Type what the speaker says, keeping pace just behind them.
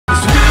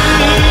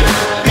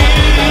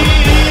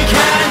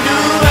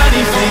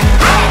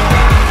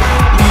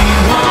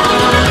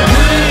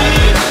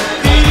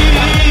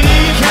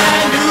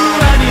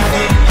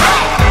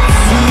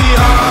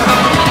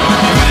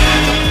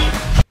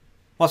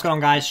What's going on,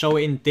 guys? So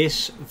in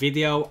this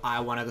video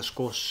I want to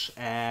discuss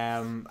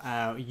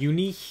a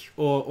unique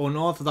or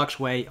unorthodox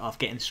way of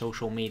getting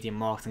social media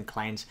marketing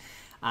clients,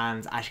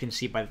 and as you can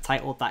see by the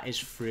title, that is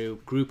through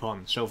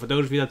Groupon. So for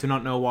those of you that do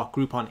not know what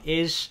Groupon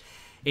is,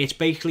 it's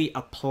basically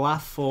a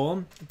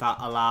platform that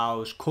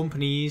allows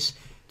companies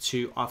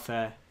to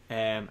offer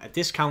a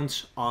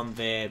discount on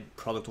their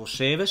product or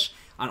service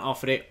and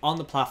offer it on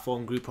the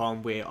platform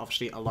Groupon, where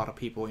obviously a lot of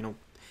people,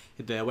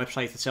 the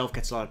website itself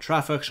gets a lot of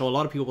traffic, so a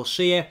lot of people will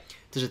see it.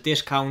 There's a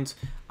discount,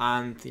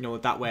 and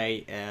that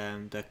way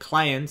the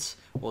client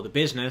or the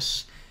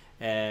business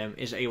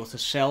is able to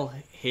sell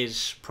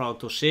his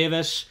product or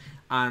service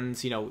and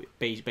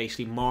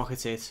basically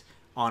market it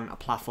on a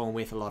platform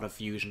with a lot of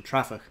views and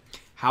traffic.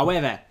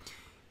 However,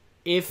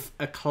 if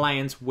a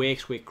client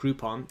works with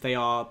Groupon, they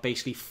are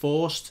basically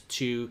forced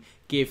to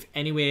give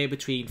anywhere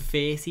between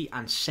 30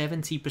 and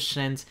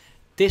 70%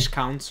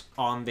 discount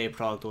on their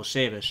product or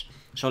service.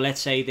 So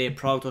let's say their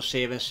product or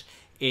service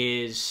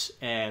is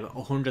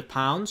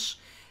 £100,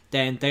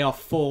 then they are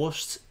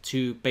forced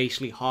to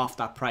basically half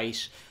that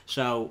price.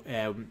 So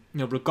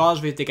regardless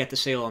of if they get the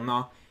sale or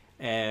not,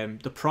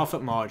 the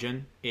profit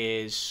margin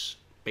is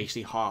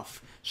basically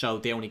half. So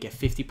they only get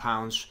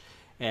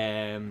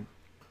 £50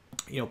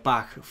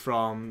 back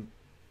from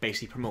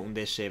basically promoting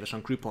their service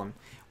on Groupon.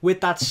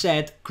 With that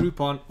said,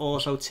 Groupon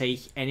also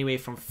take anywhere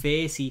from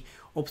 30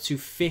 up to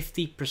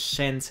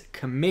 50%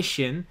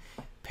 commission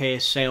per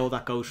sale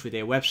that goes through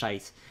their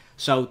website.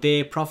 So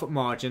their profit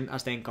margin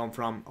has then gone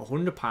from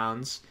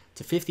 £100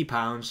 to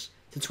 £50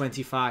 to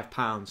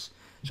 £25.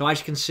 So as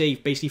you can see,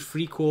 basically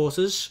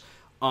 3/4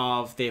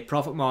 of their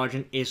profit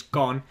margin is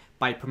gone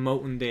by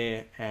promoting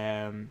their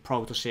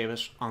product or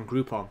service on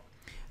Groupon.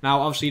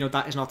 Now, obviously,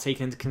 that is not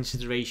taking into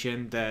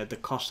consideration the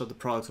cost of the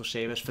product or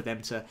service for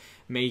them to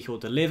make or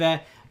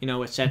deliver,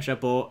 etc.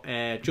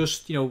 But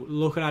just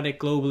looking at it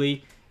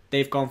globally,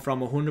 they've gone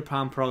from a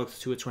 £100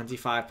 product to a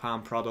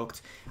 £25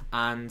 product,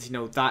 and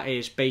that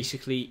is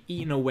basically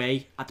eating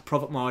away at the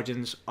profit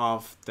margins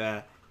of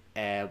the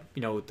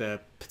the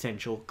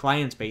potential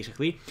clients,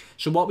 basically.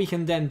 So what we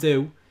can then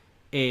do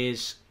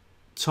is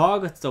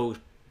target those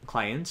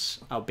clients,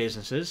 our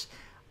businesses,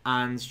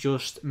 and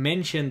just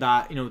mention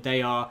that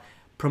they are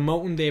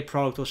promoting their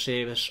product or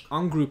service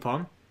on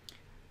Groupon.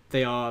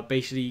 They are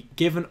basically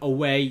giving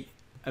away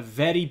a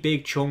very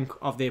big chunk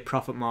of their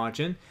profit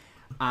margin,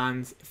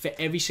 and for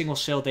every single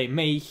sale they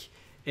make,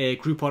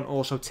 Groupon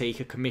also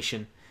take a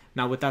commission.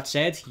 Now, with that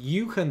said,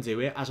 you can do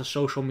it as a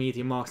social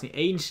media marketing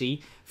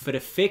agency for a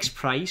fixed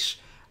price,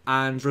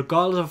 and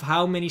regardless of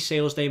how many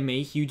sales they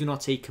make, you do not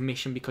take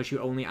commission because you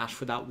only ask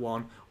for that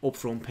one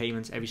upfront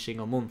payment every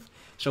single month.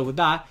 So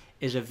that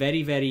is a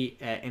very, very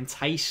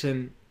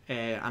enticing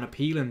and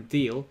appealing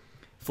deal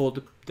for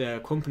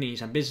the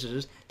companies and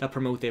businesses that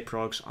promote their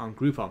products on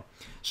Groupon.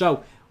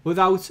 So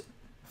without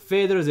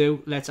further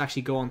ado, let's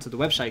actually go onto the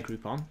website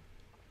Groupon,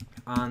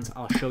 and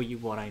I'll show you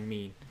what I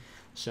mean.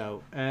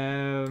 So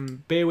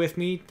bear with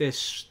me,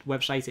 this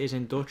website is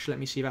in Dutch. Let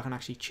me see if I can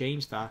actually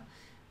change that.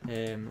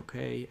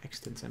 Okay,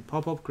 extend and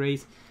pop-up,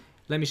 great.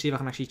 Let me see if I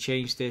can actually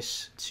change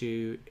this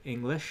to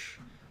English.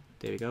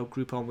 There we go,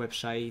 Groupon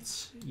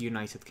website,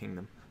 United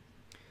Kingdom.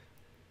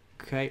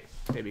 Okay,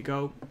 there we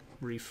go,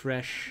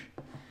 refresh.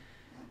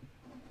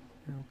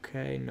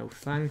 Okay, no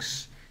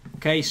thanks.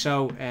 Okay,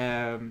 so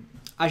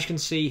as you can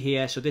see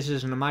here, so this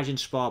is an Imagine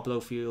Spa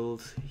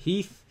Blowfield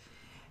Heath.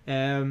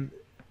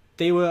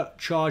 They were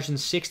charging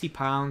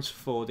 £60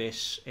 for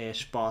this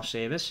spa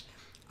service,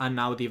 and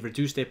now they've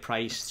reduced their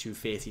price to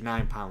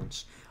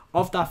 £39.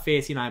 Of that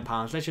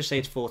 £39, let's just say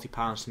it's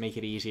 £40 to make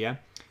it easier,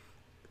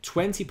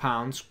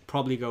 £20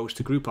 probably goes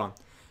to Groupon.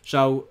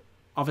 So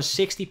of a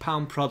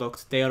 £60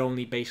 product, they are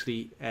only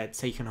basically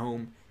taking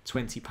home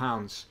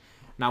 £20.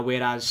 Now,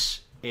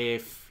 whereas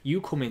if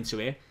you come into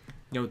it,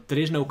 there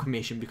is no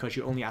commission because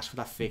you only ask for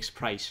that fixed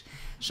price.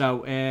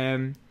 So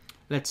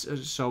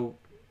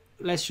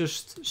let's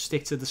just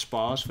stick to the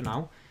spas for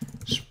now.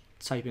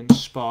 Type in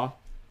spa.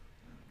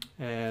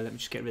 Let me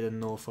just get rid of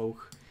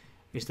Norfolk.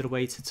 Is there a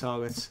way to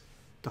target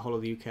the whole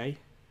of the UK?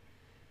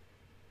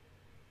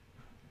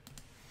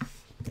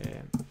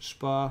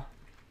 Spa.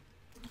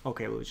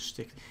 Okay, we'll just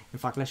stick. In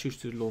fact, let's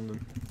just do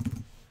London.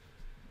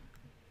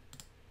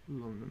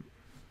 London.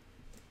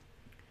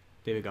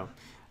 There we go.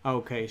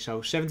 Okay,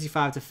 so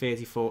 75 to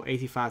 34,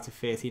 85 to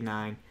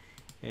 39.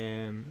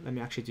 Let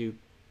me actually do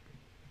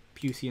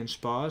beauty and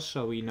spas,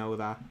 so we know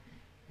that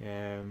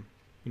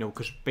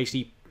because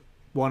basically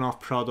one-off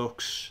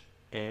products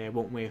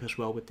won't work as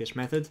well with this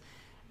method.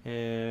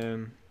 Let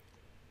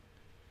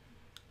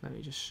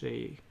me just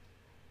see,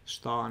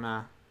 starting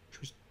at, which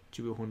was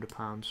due £100,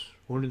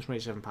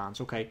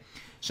 £127. Okay,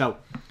 so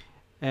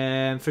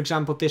for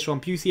example, this one,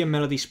 Beauty and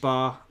Melody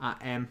Spa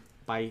at M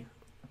by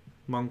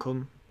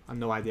Moncton. I have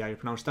no idea how you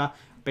pronounce that.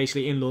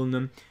 Basically in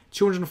London,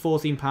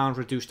 £214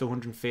 reduced to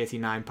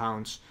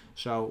 £139.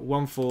 So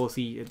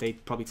 £140,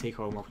 they'd probably take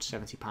home up to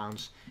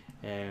 £70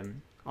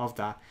 of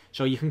that.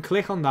 So you can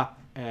click on that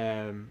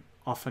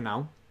offer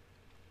now,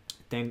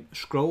 then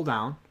scroll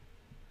down,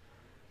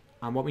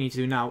 And what we need to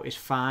do now is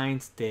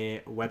find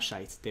their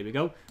website. There we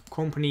go,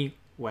 company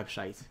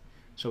website.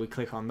 So we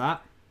click on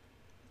that.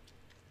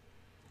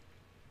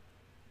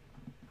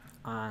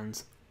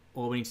 And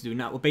all we need to do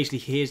now, well, basically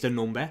here's the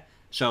number.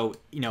 So,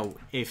 you know,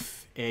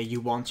 if you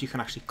want, you can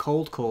actually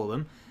cold call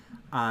them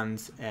and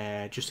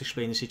just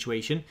explain the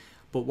situation.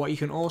 But what you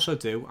can also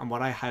do, and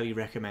what I highly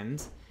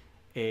recommend,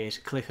 is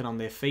clicking on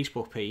their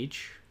Facebook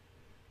page.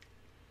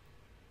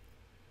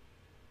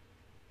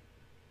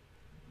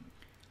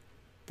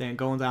 Then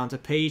going down to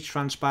page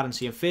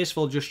transparency, and first of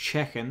all just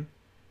checking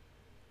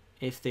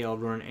if they are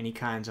running any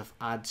kinds of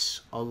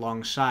ads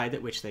alongside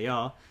it, which they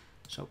are.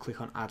 So click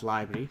on add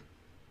library.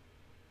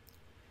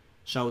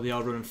 So they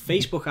are running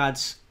Facebook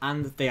ads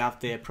and they have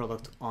their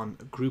product on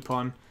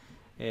Groupon.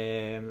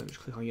 Let me just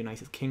click on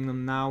United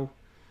Kingdom now.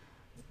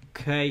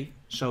 Okay,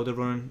 so they're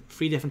running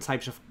 3 different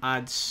types of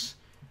ads.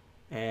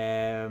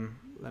 Let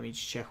me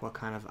just check what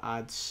kind of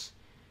ads.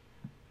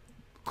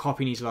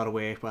 Copy needs a lot of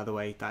work, by the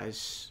way. That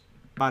is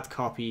bad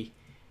copy,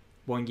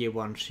 1 year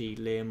warranty,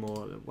 learn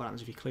more. What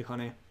happens if you click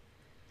on it?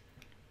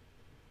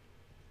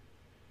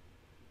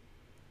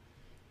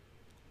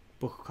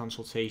 Book a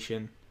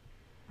consultation.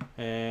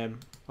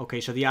 Okay,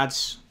 so the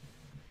ads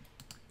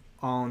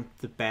aren't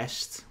the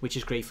best, which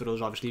is great for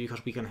us obviously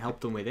because we can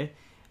help them with it.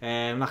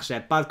 Like I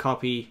said, bad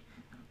copy.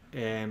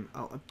 I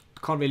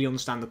can't really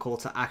understand the call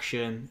to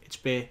action. It's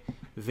a bit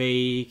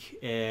vague.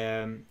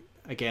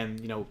 Again,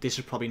 you know, this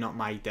is probably not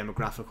my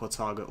demographic or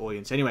target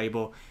audience anyway.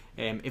 But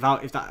if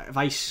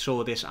I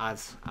saw this ad,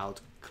 I'll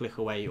click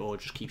away or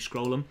just keep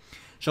scrolling.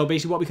 So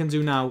basically, what we can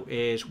do now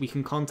is we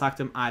can contact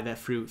them either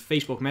through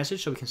Facebook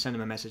message, so we can send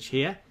them a message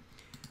here,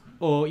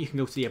 or you can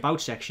go to the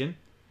about section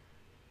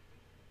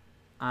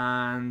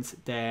and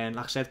then,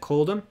 like I said,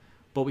 call them.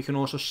 But we can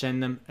also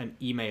send them an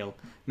email.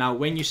 Now,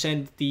 when you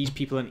send these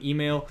people an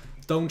email,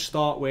 don't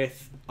start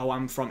with, oh,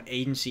 I'm from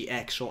agency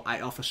X or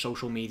I offer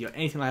social media or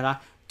anything like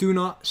that. Do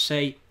not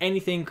say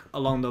anything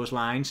along those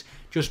lines.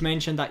 Just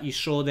mention that you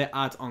saw their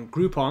ad on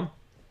Groupon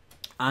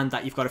and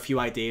that you've got a few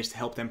ideas to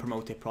help them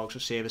promote their products or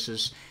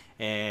services,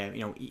 you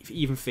know,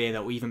 even further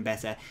or even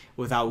better,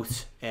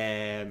 without you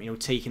know,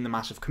 taking the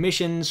massive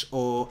commissions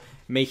or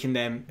making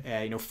them,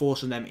 you know,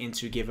 forcing them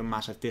into giving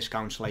massive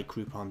discounts like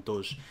Groupon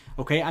does.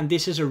 Okay, and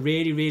this is a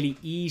really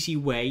easy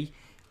way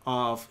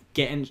of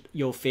getting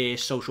your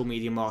first social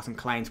media marketing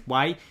client.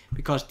 Why?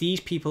 Because these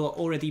people are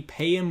already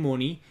paying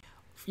money,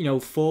 you know,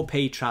 for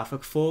paid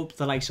traffic, for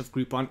the likes of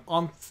Groupon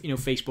on, you know,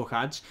 Facebook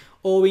ads.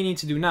 All we need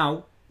to do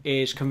now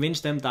is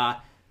convince them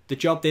that the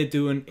job they're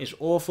doing is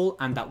awful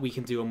and that we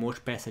can do a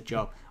much better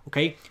job.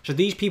 Okay, so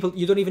these people,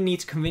 you don't even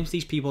need to convince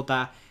these people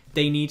that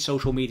they need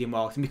social media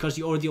marketing because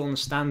you already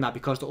understand that,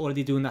 because they're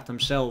already doing that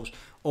themselves.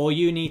 All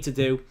you need to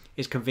do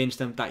is convince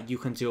them that you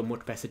can do a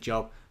much better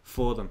job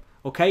for them.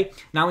 Okay,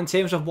 now in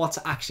terms of what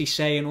to actually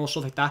say and all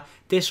stuff like that,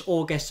 this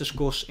all gets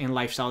discussed in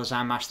Lifestyle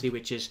Design Mastery,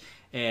 which is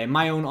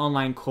my own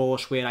online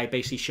course where I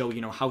basically show,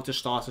 you know, how to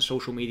start a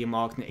social media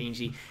marketing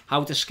agency,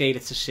 how to scale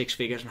it to 6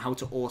 figures, and how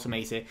to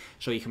automate it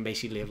so you can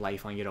basically live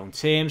life on your own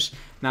terms.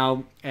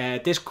 Now,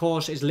 this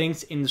course is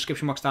linked in the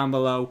description box down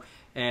below.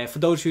 For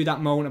those of you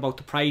that moan about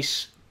the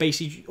price,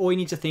 basically all you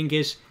need to think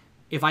is,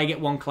 if I get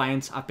one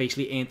client, I've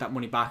basically earned that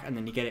money back, and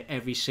then you get it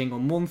every single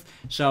month.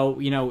 So,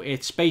 you know,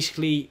 it's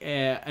basically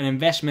an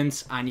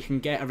investment, and you can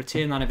get a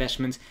return on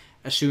investment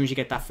as soon as you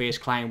get that first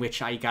client,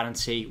 which I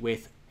guarantee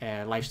with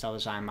Lifestyle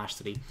Design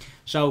Mastery.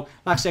 So,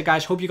 like I said,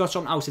 guys, hope you got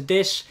something out of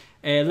this.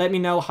 Let me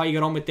know how you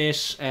get on with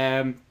this.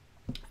 I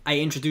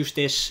introduced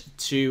this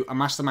to a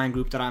mastermind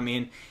group that I'm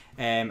in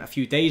a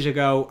few days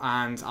ago,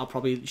 and I'll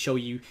probably show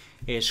you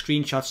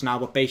screenshots now.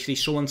 But basically,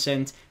 someone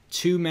sent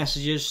 2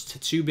 messages to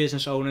 2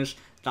 business owners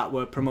that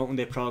were promoting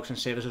their products and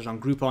services on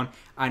Groupon,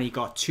 and he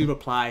got 2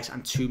 replies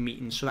and 2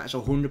 meetings. So that's a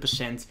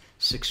 100%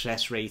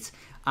 success rate.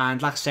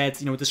 And like I said,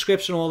 you know, the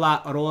scripts and all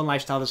that are all in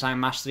Lifestyle Design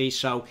Mastery.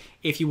 So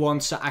if you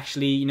want to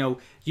actually, you know,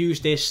 use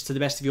this to the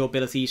best of your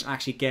abilities and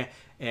actually get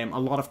a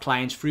lot of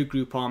clients through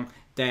Groupon,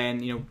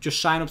 then, you know, just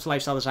sign up to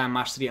Lifestyle Design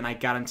Mastery, and I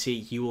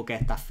guarantee you will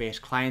get that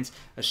first client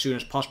as soon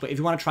as possible. If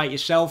you want to try it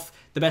yourself,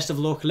 the best of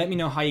luck. Let me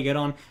know how you get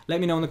on. Let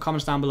me know in the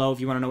comments down below if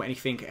you want to know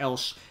anything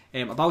else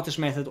about this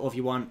method, or if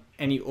you want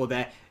any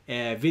other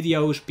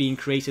videos being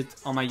created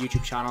on my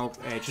YouTube channel.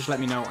 Just let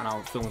me know and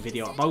I'll film a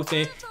video about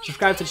it.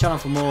 Subscribe to the channel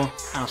for more, and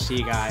I'll see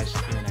you guys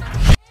in the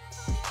next one.